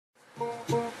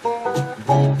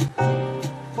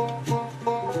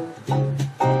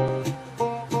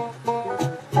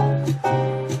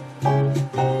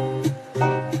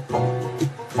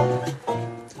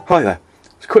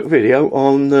quick video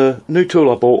on the new tool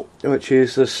I bought, which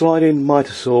is the Sliding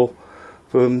Mitre Saw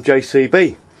from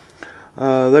JCB.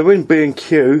 They were in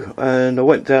B&Q and I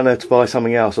went down there to buy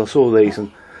something else. I saw these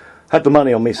and had the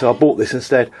money on me, so I bought this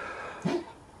instead.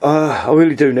 I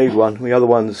really do need one. The other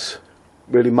one's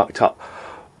really mucked up.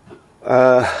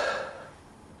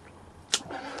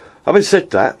 Having said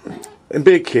that, in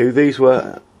B&Q these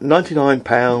were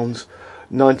 £99,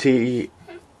 98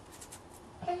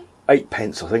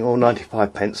 pence I think, or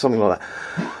 95 pence, something like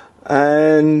that.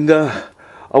 And I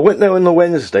went there on the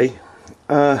Wednesday,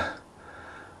 as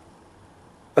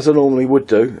I normally would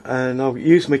do, and I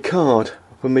used my card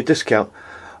for my discount,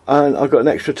 and I got an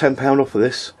extra £10 off of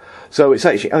this, so it's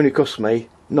actually only cost me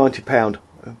 £90,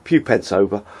 a few pence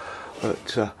over.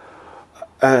 But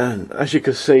and as you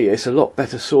can see, it's a lot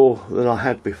better saw than I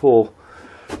had before.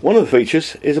 One of the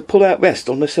features is a pull-out rest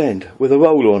on this end with a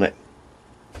roller on it.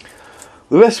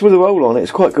 The rest with a roller on it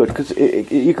is quite good because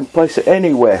you can place it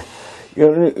anywhere.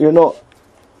 You're not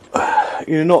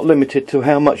limited to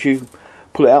how much you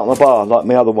pull it out on the bar like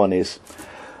my other one is.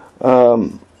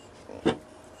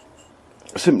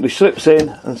 Simply slips in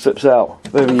and slips out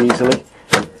very easily.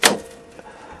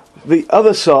 The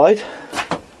other side,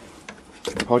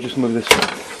 I'll just move this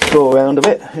saw around a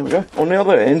bit. Here we go. On the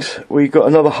other end, we've got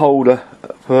another holder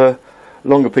for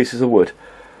longer pieces of wood,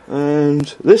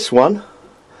 and this one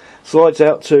slides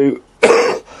out to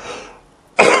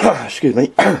excuse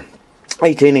me,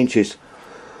 18 inches.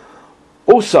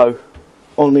 Also,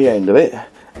 on the end of it,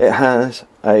 it has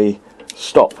a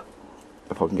stop.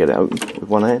 If I can get it open with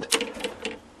one hand.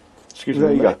 Excuse me.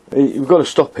 There you go. You've got a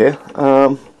stop here,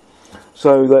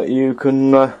 so that you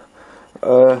can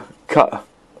cut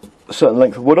a certain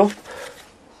length of wood off.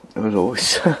 As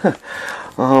always,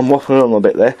 I'm waffling on a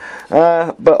bit there,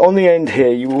 but on the end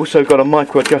here you've also got a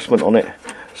micro adjustment on it,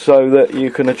 so that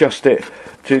you can adjust it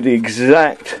to the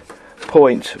exact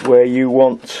point where you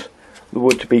want the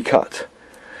wood to be cut.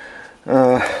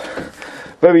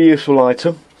 Very useful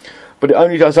item, but it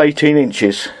only does 18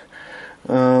 inches.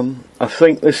 I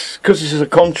think this, because this is a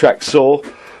contract saw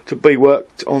to be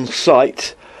worked on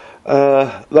site,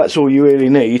 that's all you really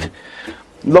need.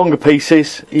 Longer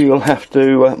pieces you'll have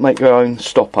to make your own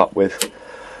stop up with.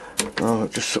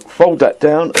 Just fold that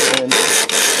down and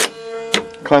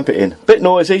clamp it in. Bit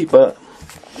noisy, but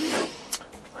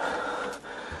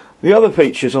the other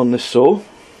features on this saw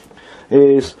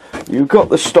is you've got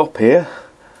the stop here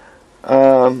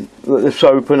that's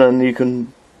open, and you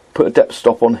can put a depth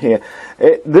stop on here.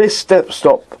 This depth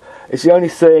stop is the only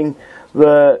thing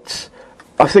that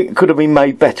I think could have been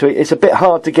made better. It's a bit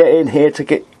hard to get in here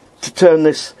to turn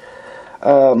this,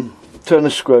 turn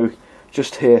the screw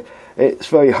just here. It's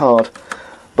very hard,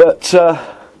 but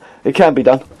it can be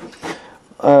done.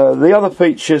 The other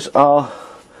features are,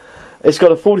 it's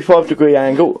got a 45-degree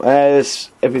angle, as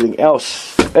everything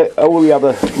else, all the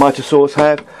other mitre saws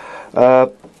have,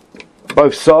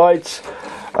 both sides,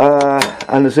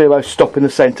 and a zero stop in the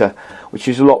centre, which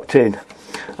is locked in.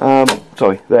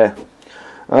 Sorry, there.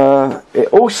 It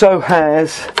also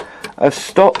has a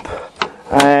stop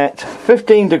at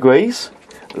 15 degrees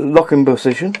locking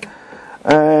position,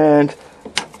 and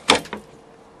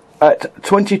at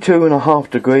 22.5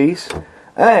 degrees,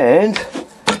 and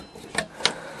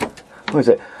what is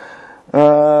it,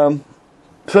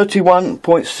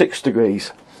 31.6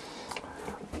 degrees.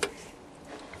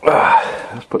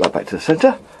 Let's put that back to the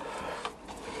centre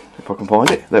if I can find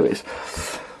it. There it is.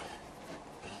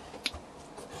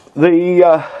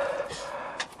 The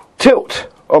tilt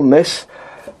on this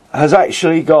has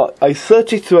actually got a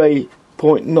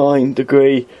 33.9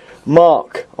 degree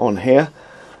mark on here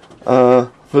for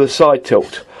the side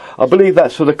tilt. I believe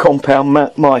that's for the compound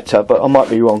mitre, but I might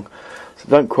be wrong, so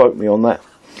don't quote me on that.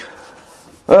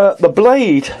 The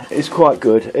blade is quite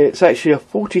good. It's actually a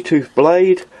 40-tooth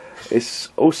blade. It's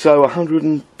also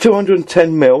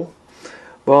 210mm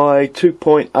by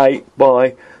 2.8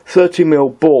 by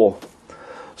 30mm bore.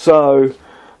 So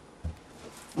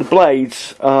the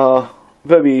blades are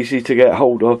very easy to get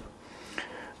hold of.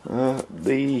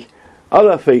 The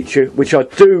other feature, which I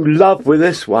do love with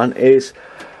this one, is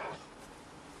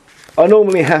I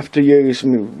normally have to use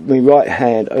my right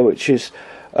hand, which is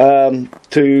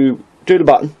to do the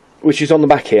button, which is on the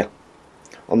back here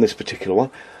on this particular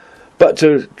one. But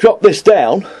to drop this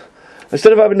down,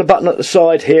 instead of having the button at the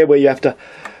side here where you have to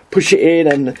push it in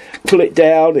and pull it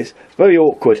down, it's very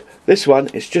awkward. This one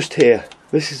is just here.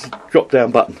 This is the drop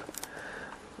down button,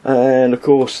 and of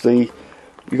course you've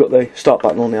got the start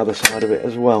button on the other side of it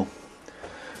as well.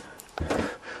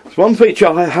 There's one feature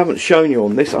I haven't shown you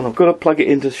on this, and I've got to plug it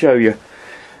in to show you.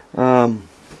 There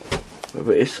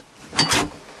it is.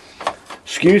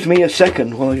 Excuse me a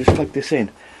second while I just plug this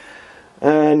in.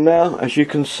 And now, as you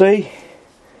can see,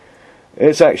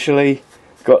 it's actually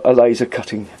got a laser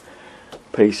cutting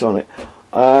piece on it.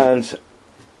 And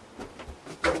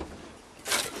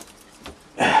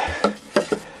I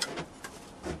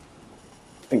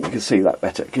think you can see that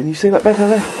better. Can you see that better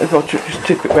there? If I just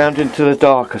tip it round into the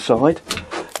darker side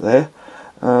there.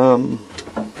 I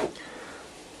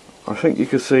think you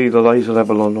can see the laser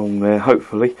level along there,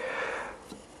 hopefully.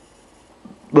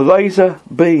 The laser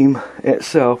beam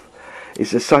itself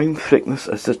is the same thickness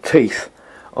as the teeth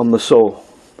on the saw,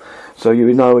 so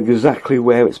you know exactly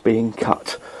where it's being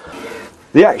cut.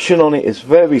 The action on it is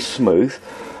very smooth.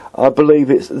 I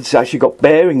believe it's actually got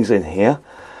bearings in here,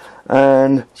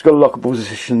 and it's got a lockable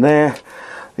position there.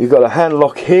 You've got a hand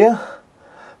lock here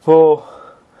for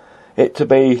it to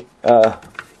be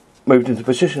moved into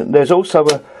position. There's also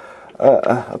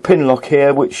a pin lock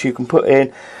here which you can put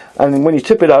in, and when you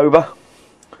tip it over,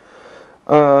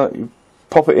 you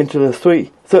pop it into the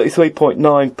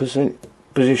 33.9%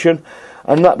 position,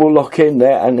 and that will lock in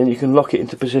there, and then you can lock it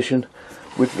into position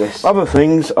with this. Other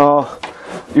things are,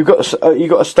 you've got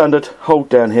a standard hold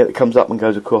down here that comes up and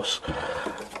goes across,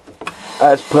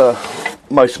 as per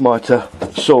most mitre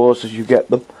saws as you get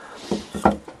them.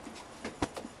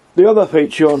 The other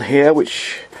feature on here,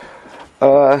 which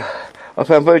I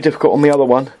found very difficult on the other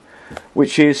one,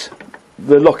 which is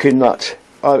the locking nut.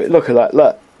 Look at that,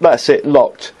 look, that's it,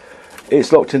 locked.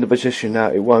 It's locked into position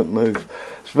now, it won't move.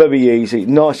 It's very easy,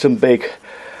 nice and big.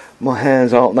 My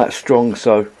hands aren't that strong,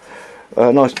 so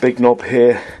a nice big knob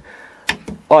here,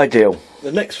 ideal.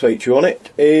 The next feature on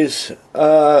it is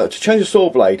to change the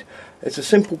saw blade. It's a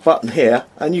simple button here,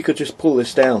 and you could just pull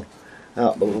this down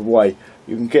out of the way.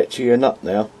 You can get to your nut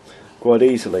now quite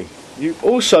easily. You've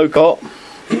also got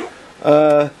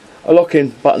a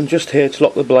lock-in button just here to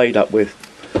lock the blade up with.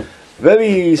 Very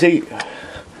easy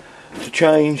to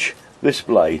change this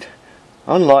blade,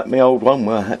 unlike my old one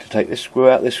where I had to take this screw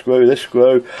out, this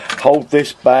screw, hold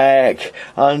this back,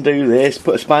 undo this,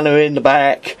 put a spanner in the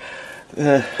back,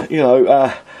 a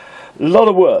lot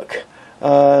of work.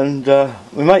 And my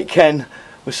mate Ken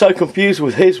was so confused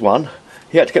with his one,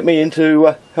 he had to get me in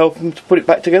to help him to put it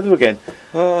back together again.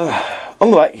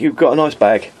 On the back you've got a nice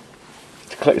bag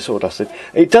to collect the sawdust in.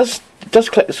 It does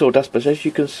collect the sawdust, but as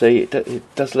you can see it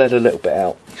does let a little bit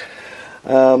out.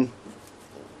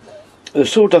 The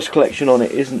sawdust collection on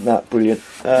it isn't that brilliant.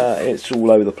 It's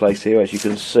all over the place here, as you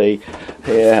can see,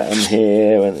 here and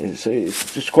here, and it's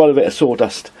just quite a bit of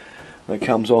sawdust that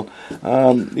comes on.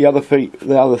 The other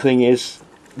thing is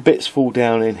bits fall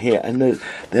down in here, and they're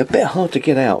a bit hard to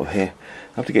get out of here.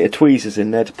 I have to get your tweezers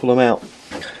in there to pull them out.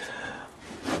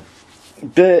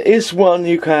 There is one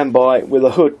you can buy with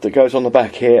a hood that goes on the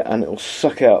back here, and it will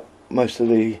suck out most of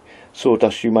the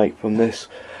sawdust you make from this.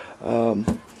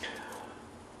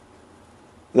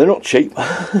 They're not cheap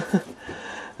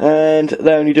and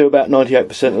they only do about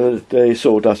 98% of the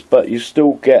sawdust, but you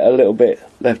still get a little bit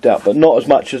left out, but not as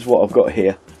much as what I've got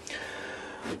here.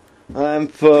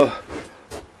 And for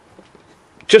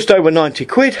just over 90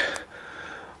 quid,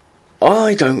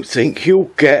 I don't think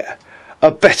you'll get a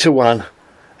better one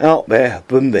out there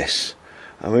than this.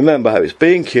 And remember, it's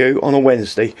B&Q on a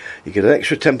Wednesday. You get an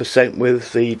extra 10%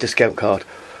 with the discount card.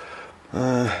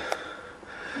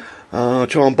 I'll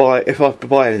try and buy it. If I have to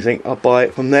buy anything, I'll buy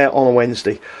it from there on a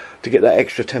Wednesday to get that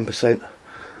extra 10%.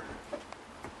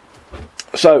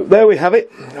 So there we have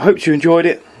it. I hope you enjoyed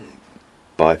it.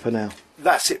 Bye for now.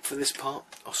 That's it for this part.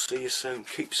 I'll see you soon.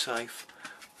 Keep safe.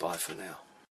 Bye for now.